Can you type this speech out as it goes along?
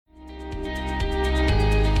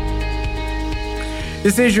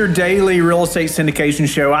This is your daily real estate syndication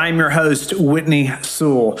show. I'm your host, Whitney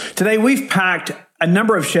Sewell. Today, we've packed a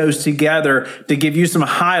number of shows together to give you some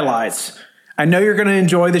highlights. I know you're going to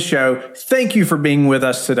enjoy the show. Thank you for being with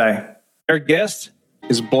us today. Our guest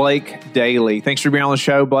is Blake Daly. Thanks for being on the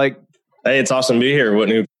show, Blake. Hey, it's awesome to be here,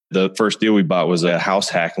 Whitney. The first deal we bought was a house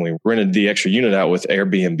hack, and we rented the extra unit out with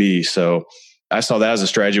Airbnb. So I saw that as a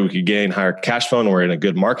strategy we could gain higher cash flow, and we're in a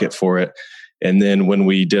good market for it. And then when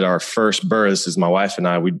we did our first BRRRR, this is my wife and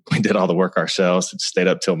I, we did all the work ourselves. Stayed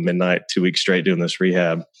up till midnight, 2 weeks straight doing this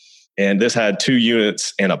rehab. And this had 2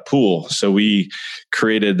 units and a pool. So we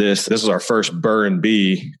created this. This was our first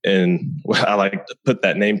BRRRR&B, and I like to put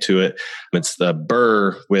that name to it. It's the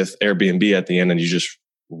BRRRR with Airbnb at the end, and you just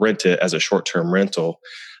rent it as a short-term rental.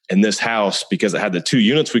 And this house, because it had the 2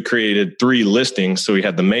 units, we created 3 listings. So we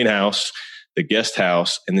had the main house, the guest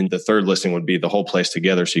house, and then the third listing would be the whole place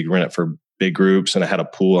together. So you can rent it for big groups, and it had a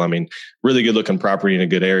pool. I mean, really good looking property in a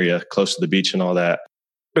good area, close to the beach and all that.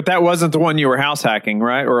 But that wasn't the one you were house hacking,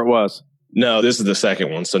 right? Or it was? No, this is the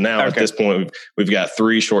second one. So now At this point, we've got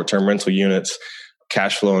 3 short-term rental units,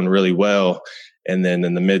 cash flowing really well. And then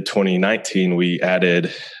in the mid 2019, we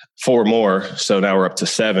added 4 more. So now we're up to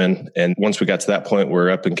 7. And once we got to that point, we're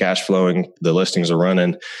up in cash flowing. The listings are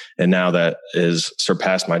running. And now that is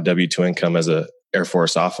surpassed my W-2 income as a Air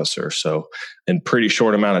Force officer. So in pretty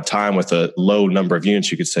short amount of time with a low number of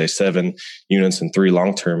units, you could say 7 units and 3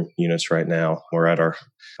 long-term units right now. We're at our,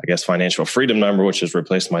 financial freedom number, which has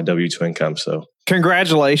replaced my W-2 income. So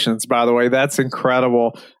congratulations, by the way. That's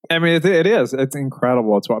incredible. I mean, it is. It's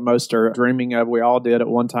incredible. It's what most are dreaming of. We all did at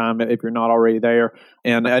one time, if you're not already there.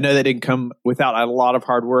 And I know that didn't come without a lot of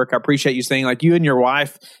hard work. I appreciate you saying, like, you and your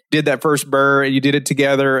wife did that first BRRRR, you did it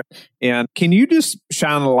together. And can you just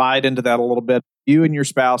shine a light into that a little bit? You and your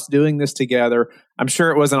spouse doing this together. I'm sure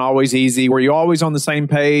it wasn't always easy. Were you always on the same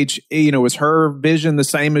page? Was her vision the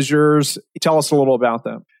same as yours? Tell us a little about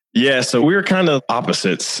that. Yeah, so we were kind of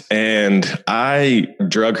opposites, and I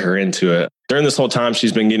drug her into it. During this whole time,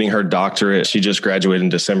 she's been getting her doctorate. She just graduated in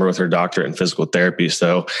December with her doctorate in physical therapy.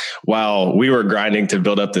 So while we were grinding to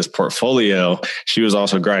build up this portfolio, she was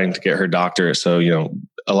also grinding to get her doctorate. So,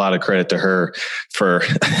 a lot of credit to her for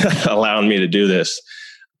allowing me to do this.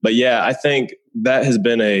 But yeah, I think that has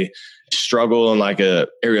been a struggle and like a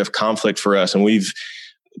area of conflict for us. And we've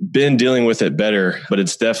been dealing with it better, but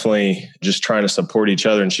it's definitely just trying to support each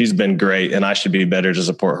other. And she's been great, and I should be better to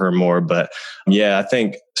support her more. But yeah, I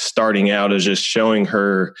think starting out is just showing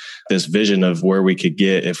her this vision of where we could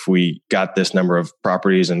get if we got this number of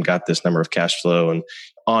properties and got this number of cash flow and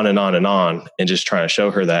on and on and on, and just trying to show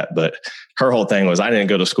her that. But her whole thing was, I didn't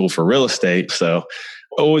go to school for real estate. So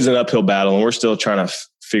always an uphill battle, and we're still trying to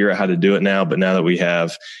figure out how to do it now. But now that we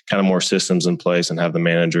have kind of more systems in place and have the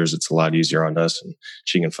managers, it's a lot easier on us, and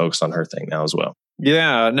she can focus on her thing now as well.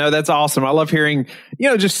 Yeah, no, that's awesome. I love hearing,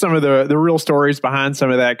 just some of the real stories behind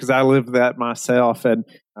some of that, because I lived that myself, and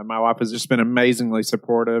my wife has just been amazingly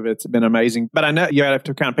supportive. It's been amazing. But I know you have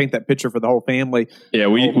to kind of paint that picture for the whole family. Yeah,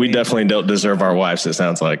 we definitely don't deserve our wives, it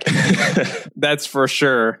sounds like. That's for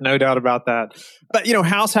sure. No doubt about that. But,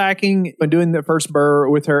 house hacking and doing the first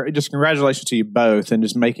BRRRR with her, just congratulations to you both, and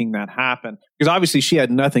just making that happen. Because obviously she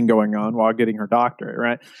had nothing going on while getting her doctorate,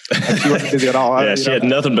 right? She wasn't busy at all. Yeah, she had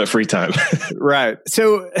nothing but free time. Right.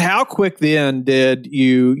 So how quick then did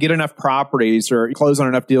you get enough properties or close on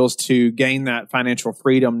enough deals to gain that financial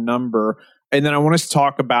freedom number? And then I want us to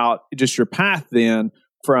talk about just your path then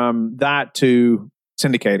from that to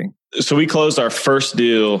syndicating. So we closed our first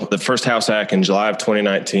deal, the first house hack, in July of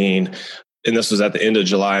 2019. And this was at the end of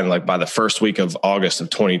July, and like by the first week of August of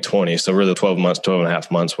 2020. So really 12 and a half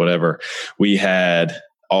months, whatever. We had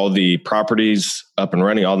all the properties up and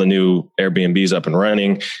running, all the new Airbnbs up and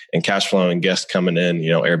running, and cash flowing guests coming in,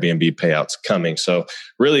 Airbnb payouts coming. So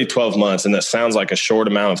really 12 months. And that sounds like a short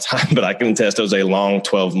amount of time, but I can attest it was a long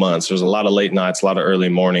 12 months. There's a lot of late nights, a lot of early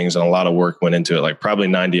mornings, and a lot of work went into it, like probably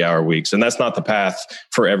 90-hour weeks. And that's not the path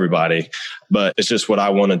for everybody, but it's just what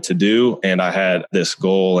I wanted to do. And I had this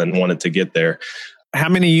goal and wanted to get there. How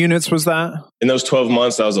many units was that? In those 12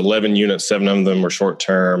 months, that was 11 units. 7 of them were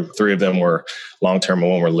short-term. 3 of them were long-term, and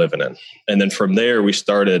 1 we're living in. And then from there, we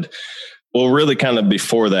started, really kind of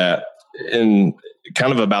before that, in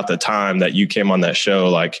kind of about the time that you came on that show,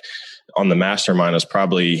 like on the mastermind, it was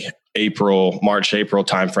probably March, April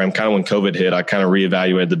timeframe, kind of when COVID hit. I kind of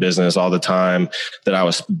reevaluated the business, all the time that I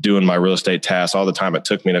was doing my real estate tasks, all the time it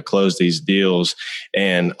took me to close these deals,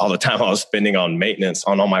 and all the time I was spending on maintenance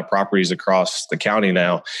on all my properties across the county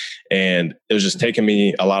now. And it was just taking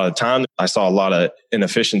me a lot of time. I saw a lot of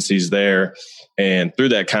inefficiencies there. And through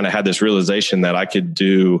that, kind of had this realization that I could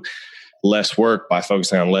do less work by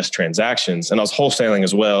focusing on less transactions. And I was wholesaling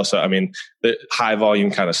as well. So, I mean, the high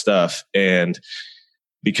volume kind of stuff. And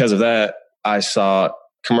because of that, I saw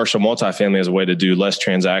commercial multifamily as a way to do less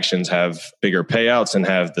transactions, have bigger payouts, and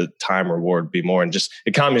have the time reward be more, and just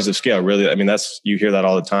economies of scale. Really, I mean, you hear that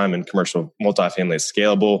all the time in commercial multifamily. It's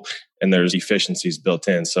scalable and there's efficiencies built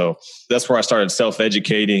in. So that's where I started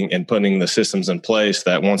self-educating and putting the systems in place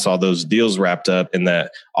that once all those deals wrapped up in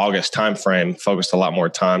that August timeframe, focused a lot more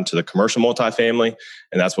time to the commercial multifamily.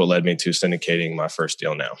 And that's what led me to syndicating my first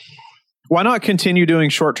deal now. Why not continue doing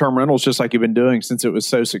short-term rentals just like you've been doing since it was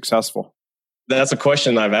so successful? That's a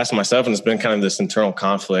question I've asked myself, and it's been kind of this internal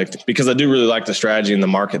conflict because I do really like the strategy, and the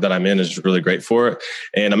market that I'm in is really great for it.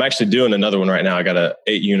 And I'm actually doing another one right now. I got a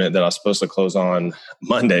 8 unit that I was supposed to close on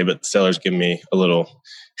Monday, but the seller's giving me a little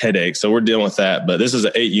headache. So we're dealing with that. But this is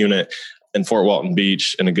an 8 unit in Fort Walton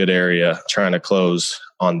Beach in a good area, trying to close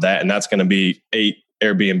on that. And that's going to be 8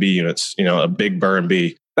 Airbnb units, a big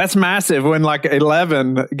B&B. That's massive when like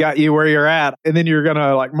 11 got you where you're at. And then you're going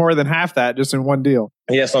to like more than half that just in one deal.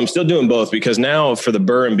 Yeah, so I'm still doing both because now for the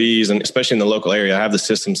B&Bs, and especially in the local area, I have the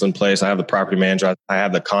systems in place. I have the property manager. I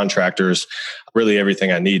have the contractors, really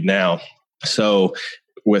everything I need now. So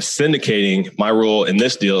with syndicating, my role in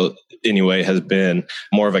this deal anyway has been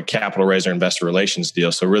more of a capital raiser investor relations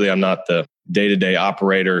deal. So really, I'm not the day-to-day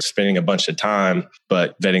operator spending a bunch of time,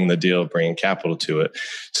 but vetting the deal, bringing capital to it.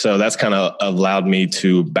 So that's kind of allowed me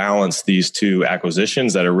to balance these two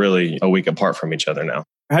acquisitions that are really a week apart from each other now.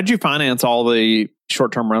 How'd you finance all the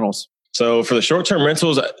short-term rentals? So for the short-term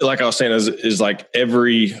rentals, like I was saying, is like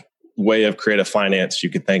every way of creative finance you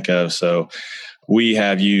could think of. So we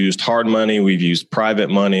have used hard money, we've used private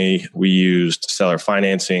money, we used seller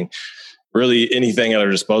financing, really anything at our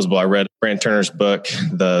disposal. I read Brand Turner's book,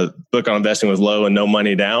 the book on investing with low and no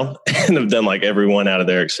money down, and I've done like every one out of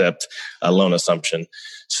there except a loan assumption.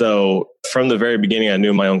 So from the very beginning, I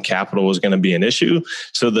knew my own capital was going to be an issue.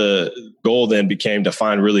 So the goal then became to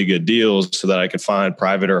find really good deals so that I could find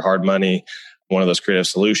private or hard money, one of those creative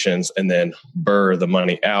solutions, and then burr the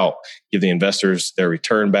money out, give the investors their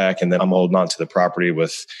return back. And then I'm holding on to the property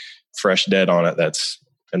with fresh debt on it that's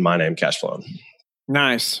in my name, cash flowing.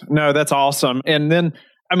 Nice. No, that's awesome. And then,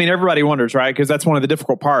 I mean, everybody wonders, right? Because that's one of the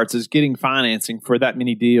difficult parts is getting financing for that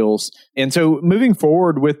many deals. And so moving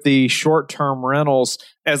forward with the short-term rentals,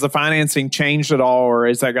 has the financing changed at all, or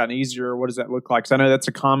has that gotten easier? What does that look like? Because I know that's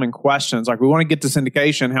a common question. It's like, we want to get to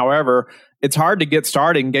syndication. However, it's hard to get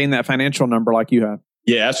started and gain that financial number like you have.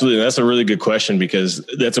 Yeah, absolutely. That's a really good question because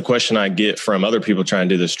that's a question I get from other people trying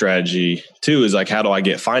to do this strategy too, is like, how do I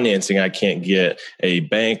get financing? I can't get a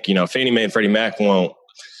bank, Fannie Mae and Freddie Mac won't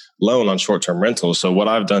loan on short-term rentals. So what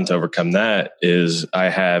I've done to overcome that is I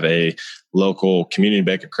have a local community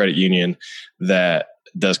bank or credit union that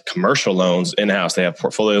does commercial loans in-house. They have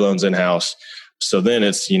portfolio loans in-house. So then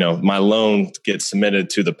it's, my loan gets submitted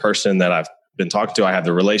to the person that I've been talking to. I have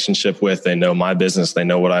the relationship with, they know my business, they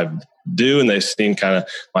know what I do, and they've seen kind of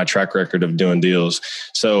my track record of doing deals.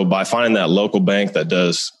 So by finding that local bank that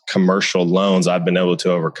does commercial loans, I've been able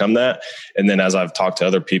to overcome that. And then as I've talked to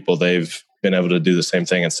other people, they've been able to do the same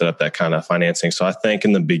thing and set up that kind of financing. So I think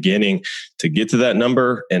in the beginning, to get to that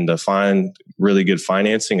number and to find really good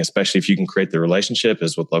financing, especially if you can create the relationship,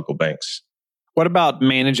 is with local banks. What about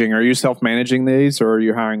managing? Are you self-managing these, or are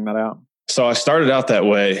you hiring that out? So I started out that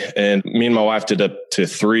way, and me and my wife did up to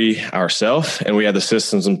 3 ourselves, and we had the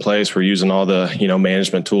systems in place. We're using all the,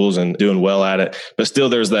 management tools and doing well at it. But still,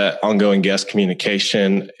 there's that ongoing guest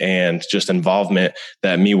communication and just involvement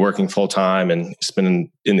that me working full time and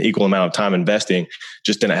spending an equal amount of time investing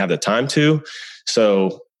just didn't have the time to.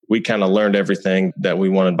 So we kind of learned everything that we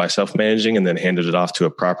wanted by self-managing and then handed it off to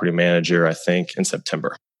a property manager, I think, in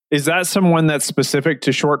September. Is that someone that's specific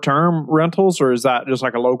to short-term rentals, or is that just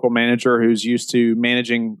like a local manager who's used to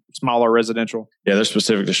managing smaller residential? Yeah, they're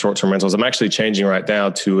specific to short-term rentals. I'm actually changing right now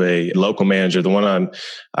to a local manager. The one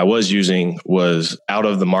I was using was out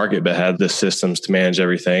of the market, but had the systems to manage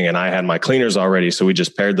everything. And I had my cleaners already, so we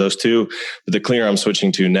just paired those two. But the cleaner I'm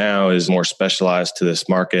switching to now is more specialized to this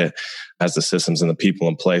market, has the systems and the people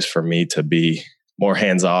in place for me to be more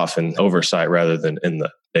hands-off and oversight rather than in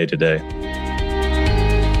the day-to-day.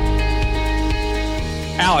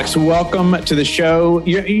 Alex, welcome to the show.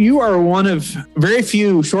 You are one of very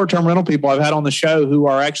few short-term rental people I've had on the show who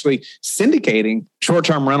are actually syndicating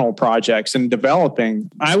short-term rental projects and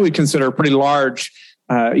developing, I would consider, pretty large,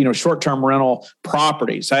 short-term rental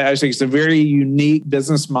properties. I think it's a very unique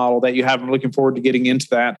business model that you have. I'm looking forward to getting into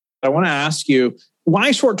that. I want to ask you,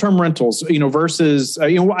 why short-term rentals, versus,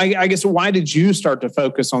 I guess, why did you start to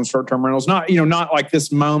focus on short-term rentals? Not like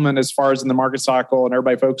this moment as far as in the market cycle and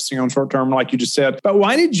everybody focusing on short-term, like you just said, but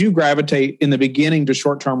why did you gravitate in the beginning to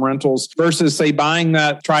short-term rentals versus, say, buying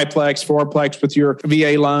that triplex, fourplex with your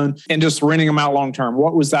VA loan and just renting them out long-term?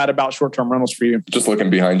 What was that about short-term rentals for you? Just looking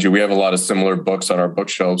behind you, we have a lot of similar books on our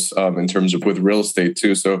bookshelves in terms of with real estate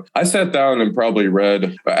too. So I sat down and probably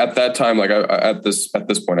read at that time, like at this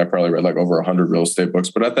point, I probably read like over 100 real estate books,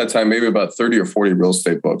 but at that time, maybe about 30 or 40 real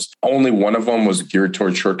estate books. Only one of them was geared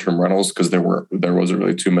towards short-term rentals because there wasn't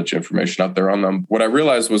really too much information out there on them. What I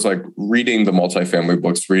realized was like reading the multifamily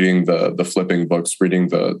books, reading the flipping books, reading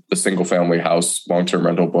the single family house long-term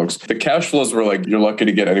rental books. The cash flows were like, you're lucky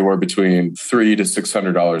to get anywhere between $300 to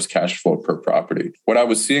 $600 cash flow per property. What I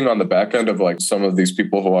was seeing on the back end of like some of these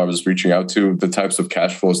people who I was reaching out to, the types of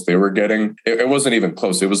cash flows they were getting, it wasn't even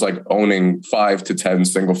close. It was like owning 5 to 10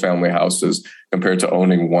 single family houses compared to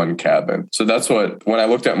owning one cabin. So that's when I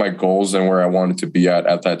looked at my goals and where I wanted to be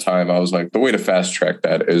at that time, I was like, the way to fast track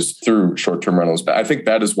that is through short-term rentals. But I think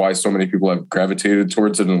that is why so many people have gravitated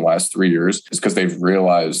towards it in the last 3 years, is because they've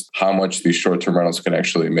realized how much these short-term rentals can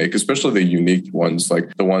actually make, especially the unique ones,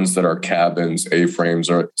 like the ones that are cabins, A-frames,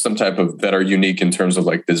 or some type of that are unique in terms of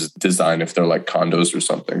like this design, if they're like condos or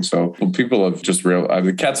something. So people have just realized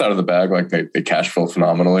the cat's out of the bag, like they cash flow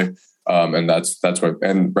phenomenally. And that's why.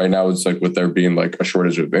 And right now it's like with there being like a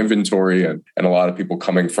shortage of inventory and a lot of people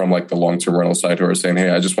coming from like the long-term rental side who are saying, hey,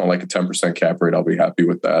 I just want like a 10% cap rate. I'll be happy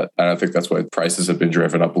with that. And I think that's why prices have been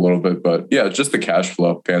driven up a little bit. But yeah, just the cash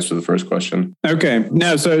flow to answer the first question. Okay.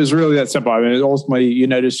 No, so it was really that simple. I mean, ultimately, you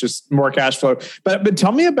notice just more cash flow. But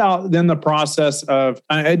tell me about then the process of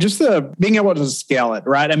just the being able to scale it,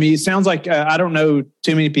 right? I mean, it sounds like I don't know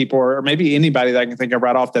too many people or maybe anybody that I can think of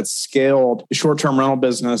right off that's scaled the short-term rental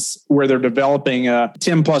business where they're developing a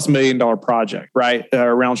 $10+ million project, right?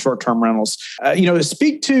 Around short-term rentals.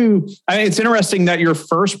 Speak to, it's interesting that your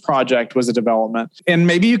first project was a development, and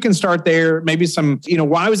maybe you can start there. Maybe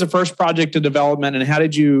why was the first project a development, and how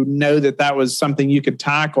did you know that was something you could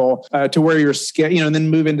tackle to where you're and then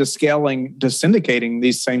move into scaling to syndicating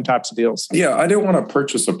these same types of deals? Yeah, I didn't want to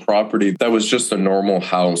purchase a property that was just a normal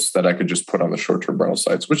house that I could just put on the short-term rental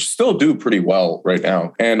sites, which still do pretty well right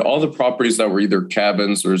now. And all the properties that were either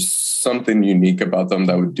cabins or something unique about them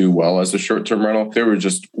that would do well as a short-term rental, they were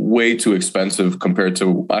just way too expensive compared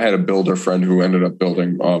to, I had a builder friend who ended up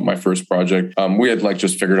building my first project. We had like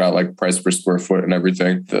just figured out like price per square foot and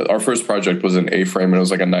everything. Our first project was an A-frame, and it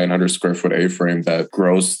was like a 900 square foot A-frame that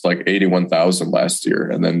grossed like 81,000 last year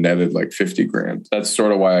and then netted like 50 grand. That's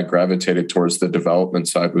sort of why I gravitated towards the development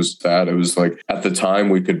side, was that it was like at the time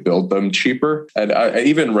we could build them cheaper. And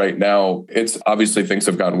even right now, it's obviously things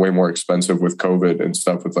have gotten way more expensive with COVID and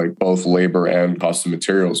stuff, with like both labor and cost of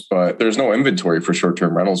materials, but there's no inventory for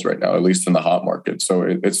short-term rentals right now, at least in the hot market. So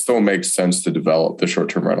it still makes sense to develop the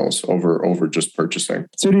short-term rentals over just purchasing.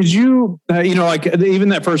 So did you, like even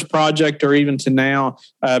that first project or even to now,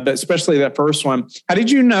 but especially that first one, how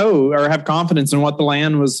did you know or have confidence in what the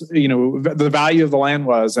land was, the value of the land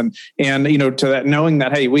was, and to that, knowing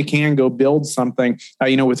that, hey, we can go build something,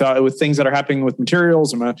 with things that are happening with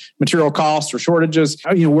materials and material costs or shortages,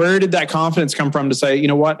 where did that confidence come from to say, you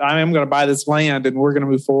know what, I am going to buy this land and we're going to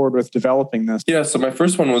move forward with developing this? Yeah, so my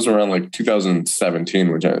first one was around like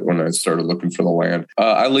 2017, when I started looking for the land.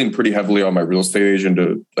 I leaned pretty heavily on my real estate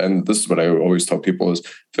agent and this is what I always tell people, is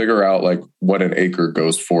figure out like what an acre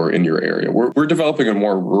goes for in your area. We're developing in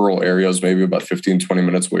more rural areas, maybe about 15, 20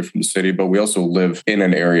 minutes away from the city, but we also live in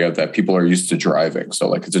an area that people are used to driving. So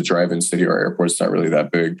like it's a drive-in city, our airport's not really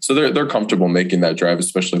that big. So they're comfortable making that drive,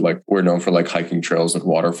 especially like we're known for like hiking trails and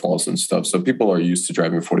waterfalls and stuff. So people are used to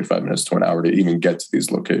driving 45 minutes to an hour to even get to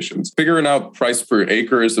these locations. Figuring out price per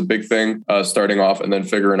acre is a big thing, starting off, and then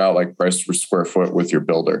figuring out like price per square foot with your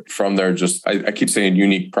builder. From there, just I keep saying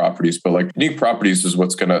unique properties, but like unique properties is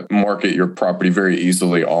what's going to market your property very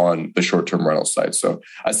easily on the short-term rental side. So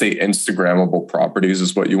I say Instagrammable properties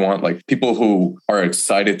is what you want. Like people who are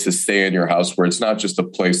excited to stay in your house, where it's not just a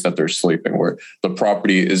place that they're sleeping, where the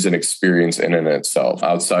property is an experience in and itself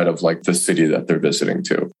outside of like the city that they're visiting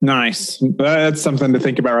to. Nice. That's something to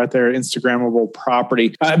think about right there. Instagrammable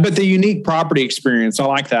property, but the unique property experience, I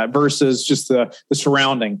like that, versus just the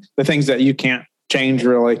surrounding, the things that you can't change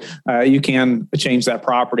really. You can change that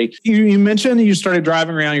property. You mentioned you started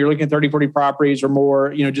driving around, you're looking at 30, 40 properties or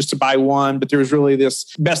more, just to buy one, but there's really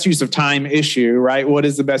this best use of time issue, right? What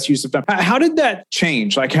is the best use of time? How did that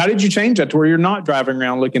change? Like, how did you change that to where you're not driving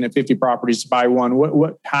around looking at 50 properties to buy one?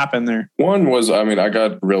 What happened there? One was, I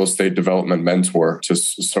got real estate development mentor to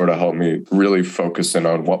sort of help me really focus in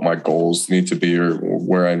on what my goals need to be or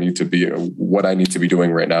where I need to be, or what I need to be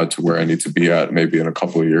doing right now to where I need to be at maybe in a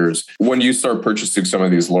couple of years. When you start purchasing some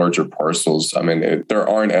of these larger parcels, there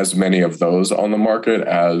aren't as many of those on the market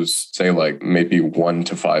as say like maybe 1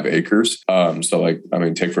 to 5 acres.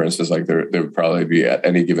 Take for instance, like there would probably be at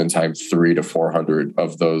any given time 300 to 400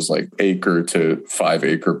 of those like acre to 5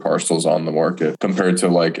 acre parcels on the market compared to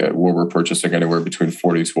like where we're purchasing anywhere between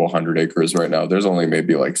 40 to 100 acres right now. There's only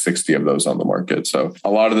maybe like 60 of those on the market. So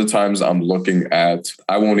a lot of the times I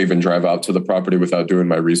won't even drive out to the property without doing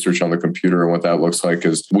my research on the computer. And what that looks like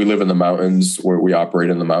is we live in the mountains, where we operate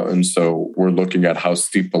in the mountains. So we're looking at how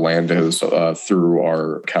steep the land is through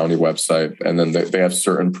our county website. And then they have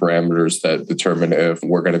certain parameters that determine if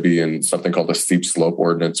we're going to be in something called a steep slope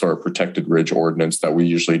ordinance or a protected ridge ordinance that we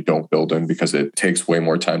usually don't build in because it takes way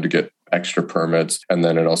more time to get extra permits. And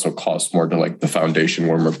then it also costs more to like the foundation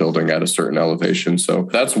when we're building at a certain elevation. So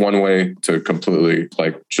that's one way to completely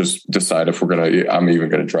like just decide if I'm even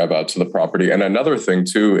going to drive out to the property. And another thing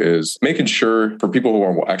too is making sure for people who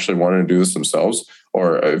are actually wanting to do this themselves,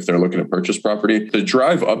 or if they're looking to purchase property, the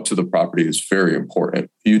drive up to the property is very important.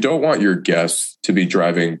 You don't want your guests to be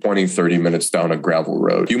driving 20, 30 minutes down a gravel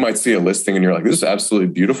road. You might see a listing and you're like, this is absolutely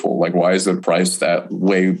beautiful. Like, why is it priced at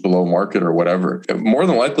way below market or whatever? More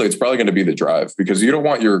than likely, it's probably going to be the drive because you don't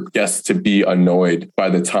want your guests to be annoyed by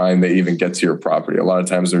the time they even get to your property. A lot of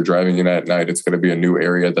times they're driving in at night. It's going to be a new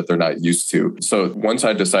area that they're not used to. So once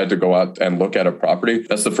I decide to go out and look at a property,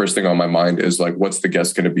 that's the first thing on my mind is like, what's the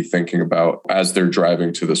guest going to be thinking about as they're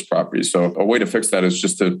driving to this property? So a way to fix that is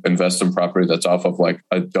just to invest in property that's off of like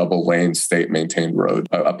a double lane state maintained road,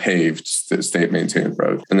 a paved state maintained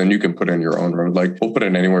road. And then you can put in your own road. Like we'll put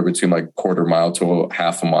in anywhere between like quarter mile to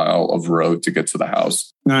half a mile of road to get to the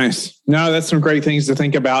house. Nice. No, that's some great things to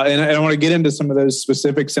think about. And I want to get into some of those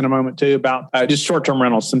specifics in a moment too about just short-term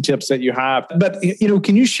rentals, some tips that you have. But,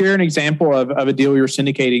 can you share an example of a deal you're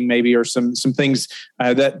syndicating maybe, or some things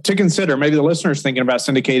that to consider? Maybe the listeners thinking about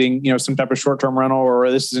syndicating, some type of short-term rental,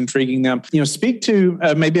 or this is intriguing them. Speak to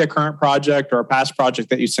maybe a current project or a past project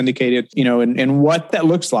that you syndicated, and what that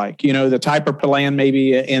looks like, the type of land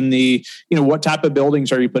maybe in the, what type of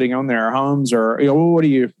buildings are you putting on there, homes, or, what are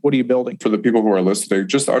you building? For the people who are listening,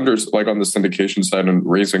 just under like on the syndication side and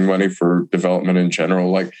raising money for development in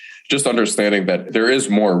general, like just understanding that there is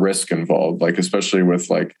more risk involved, like especially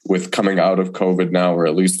with coming out of COVID now, or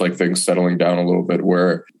at least like things settling down a little bit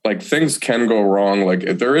where like things can go wrong. Like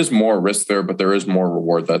there is more risk there, but there is more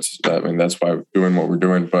reward. That's why we're doing what we're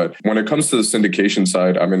doing. But when it comes to the syndication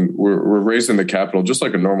side, we're raising the capital just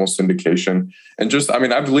like a normal syndication. And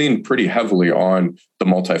I've leaned pretty heavily on the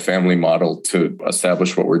multifamily model to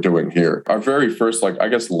establish what we're doing here. Our very first,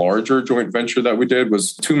 larger joint venture that we did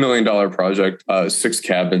was $2 million project, 6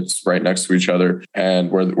 cabins right next to each other, and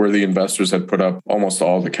where the investors had put up almost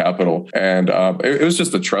all the capital. And it was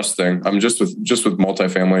just a trust thing. Just with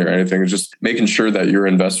multifamily or anything, it's just making sure that your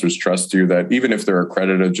investors trust you, that even if they're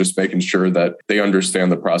accredited, just making sure that they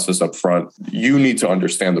understand the process up front. You need to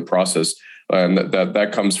understand the process. And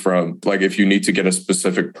that comes from like if you need to get a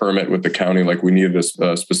specific permit with the county, like we needed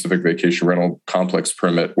a specific vacation rental complex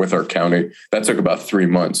permit with our county. That took about 3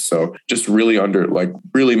 months. So just really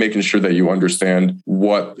making sure that you understand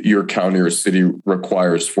what your county or city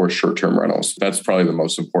requires for short-term rentals. That's probably the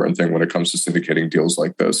most important thing when it comes to syndicating deals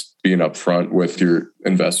like this. Being upfront with your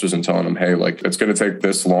investors and telling them, hey, like it's going to take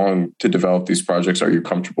this long to develop these projects. Are you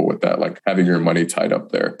comfortable with that? Like having your money tied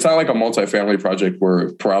up there. It's not like a multifamily project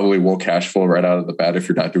where probably will cash flow right out of the bat if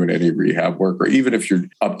you're not doing any rehab work, or even if you're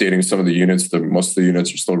updating some of the units, most of the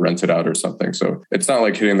units are still rented out or something. So it's not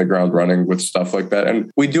like hitting the ground running with stuff like that.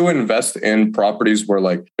 And we do invest in properties where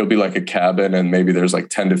like it'll be like a cabin and maybe there's like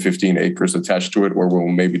 10 to 15 acres attached to it, where we'll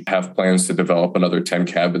maybe have plans to develop another 10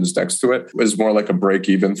 cabins next to it. It's more like a break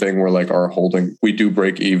even thing where like we do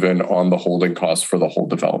break even on the holding costs for the whole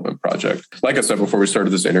development project. Like I said before we started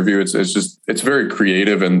this interview, it's very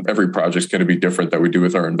creative, and every project's going to be different that we do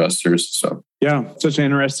with our investors. So yeah, such an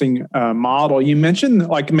interesting model. You mentioned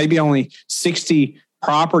like maybe only 60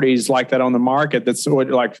 properties like that on the market. That's like,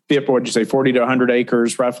 what'd you say, 40 to 100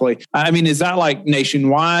 acres roughly. Is that like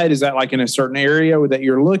nationwide? Is that like in a certain area that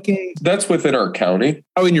you're looking? That's within our county.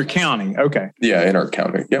 Oh, in your county. Okay. Yeah, in our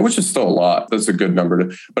county. Yeah, which is still a lot. That's a good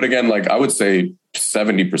number. But again, like I would say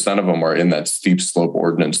 70% of them are in that steep slope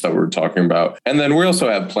ordinance that we were talking about. And then we also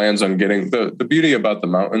have plans on getting the beauty about the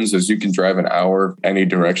mountains is you can drive an hour any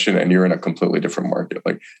direction and you're in a completely different market.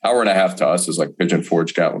 Like hour and a half to us is like Pigeon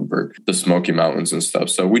Forge, Gatlinburg, the Smoky Mountains and stuff.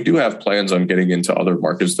 So we do have plans on getting into other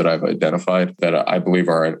markets that I've identified that I believe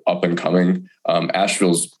are up and coming.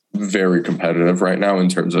 Asheville's very competitive right now in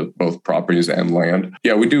terms of both properties and land.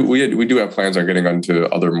 Yeah, we do have plans on getting onto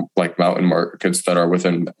other like mountain markets that are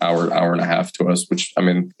within hour and a half to us, which I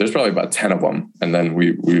mean, there's probably about 10 of them. And then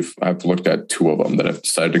I've looked at 2 of them that I've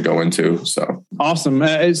decided to go into. So awesome.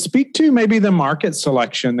 Speak to maybe the market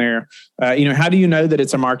selection there. How do you know that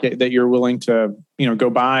it's a market that you're willing to, go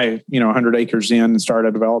buy, 100 acres in and start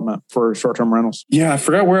a development for short-term rentals? Yeah, I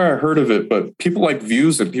forgot where I heard of it, but people like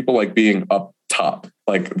views and people like being up top.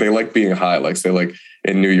 Like they like being high, like say like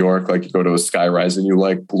in New York, like you go to a skyrise and you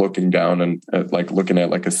like looking down and like looking at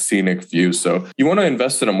like a scenic view. So you want to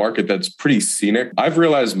invest in a market that's pretty scenic. I've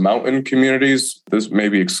realized mountain communities, this may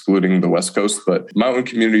be excluding the West Coast, but mountain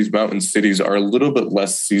communities, mountain cities are a little bit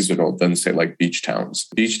less seasonal than say like beach towns.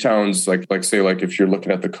 Beach towns, like say like if you're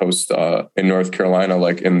looking at the coast in North Carolina,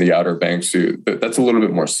 like in the Outer Banks, that's a little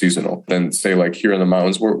bit more seasonal than say like here in the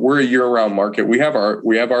mountains. We're a year-round market. We have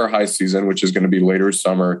our high season, which is going to be later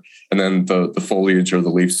summer, and then the foliage or the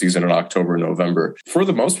leaf season in October, November. For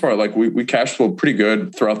the most part, like we cash flow pretty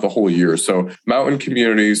good throughout the whole year. So mountain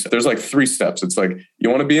communities, there's like 3 steps. It's like you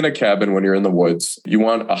want to be in a cabin when you're in the woods, you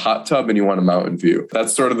want a hot tub, and you want a mountain view.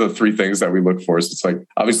 That's sort of the 3 things that we look for. So it's like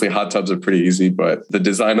obviously hot tubs are pretty easy, but the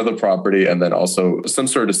design of the property and then also some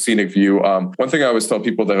sort of scenic view. One thing I always tell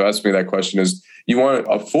people that ask me that question is you want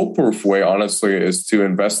a foolproof way, honestly, is to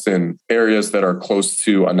invest in areas that are close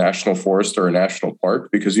to a national forest or a national park,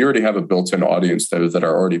 because you already have a built-in audience that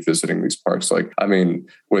are already visiting these parks. Like, I mean,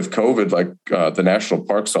 with COVID, like the national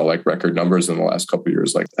parks saw like record numbers in the last couple of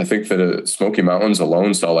years. Like I think that Smoky Mountains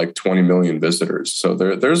alone saw like 20 million visitors. So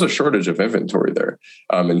there's a shortage of inventory there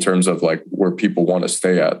in terms of like where people want to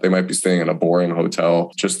stay at. They might be staying in a boring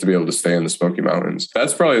hotel just to be able to stay in the Smoky Mountains.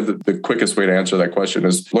 That's probably the quickest way to answer that question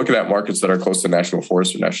is looking at markets that are close to national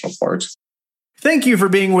forests or national parks. Thank you for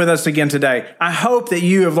being with us again today. I hope that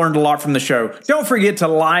you have learned a lot from the show. Don't forget to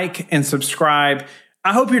like and subscribe.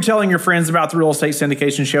 I hope you're telling your friends about the Real Estate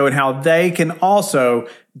Syndication Show and how they can also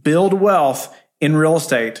build wealth in real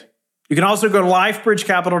estate. You can also go to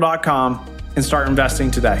lifebridgecapital.com and start investing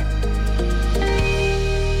today.